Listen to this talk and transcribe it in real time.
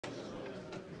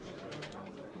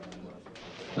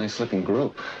Nice-looking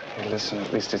group. Hey, listen,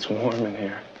 at least it's warm in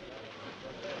here.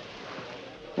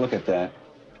 Look at that.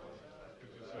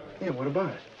 Yeah, what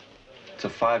about it? It's a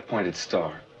 5-pointed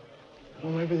star.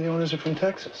 Well, maybe the owners are from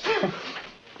Texas.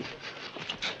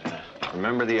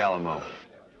 Remember the Alamo?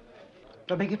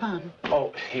 I beg your pardon?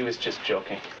 Oh, he was just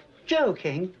joking.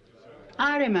 Joking?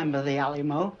 I remember the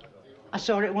Alamo. I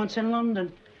saw it once in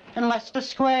London, in Leicester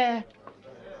Square.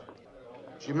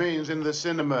 She means in the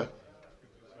cinema.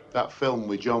 That film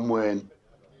with John Wayne.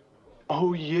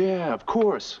 Oh, yeah, of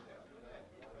course.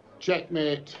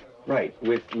 Checkmate. Right,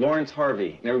 with Lawrence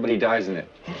Harvey, and everybody dies in it.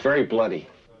 Very bloody.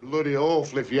 Bloody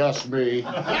awful, if you ask me.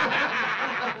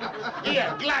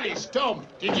 Here, Gladys, Tom,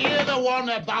 did you hear the one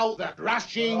about the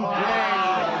crashing plane?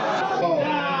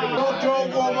 Go to a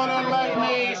woman and let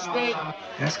me speak.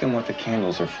 Ask him what the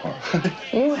candles are for.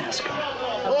 You ask him.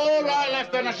 All right,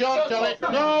 left, then I shan't tell it.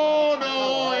 No,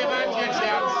 you've had your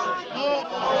chance. No.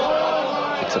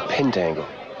 It's a pentangle,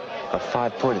 a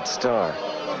 5-pointed star.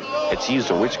 It's used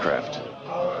in witchcraft.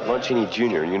 Mancini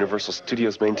Jr. and Universal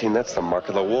Studios maintain that's the mark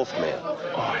of the wolf man.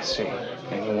 Oh, I see.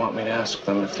 And you want me to ask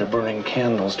them if they're burning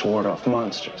candles to ward off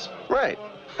monsters? Right.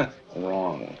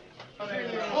 Wrong.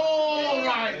 All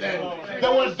right, then.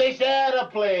 There was this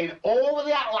aeroplane over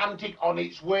the Atlantic on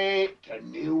its way to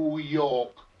New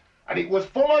York. And it was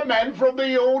full of men from the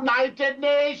United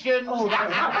Nations. Go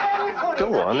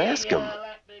on, ask him.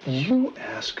 You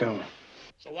ask them.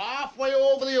 So halfway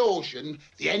over the ocean,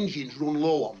 the engines run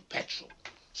low on petrol.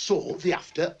 So they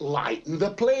have to lighten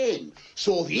the plane.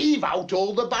 So they heave out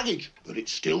all the baggage, but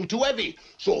it's still too heavy.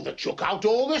 So they chuck out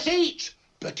all the seats,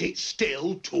 but it's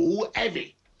still too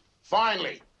heavy.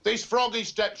 Finally, this froggy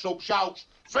steps up, shouts,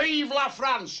 "Vive la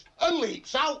France," and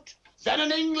leaps out. Then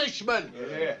an Englishman.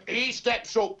 Yeah. He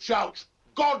steps up, shouts,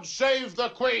 "God save the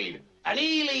Queen," and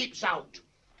he leaps out.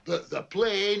 But the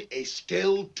plane is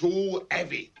still too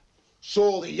heavy.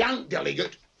 So the Yank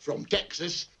delegate from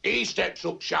Texas, he steps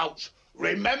up, shouts,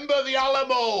 "Remember the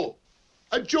Alamo,"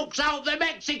 and chucks out the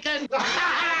Mexican.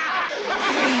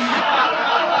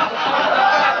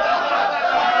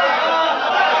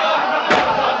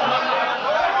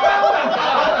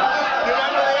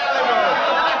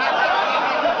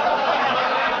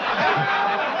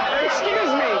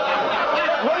 Excuse me.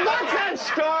 Well, what's that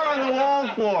star on the wall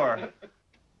for?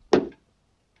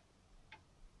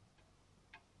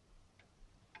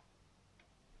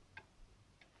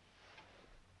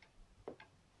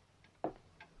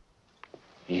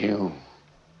 You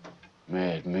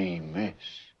made me miss.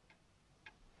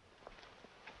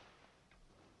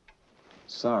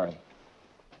 Sorry.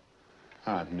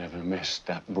 I've never missed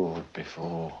that board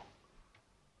before.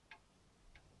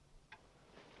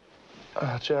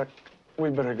 Jack, we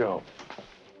better go.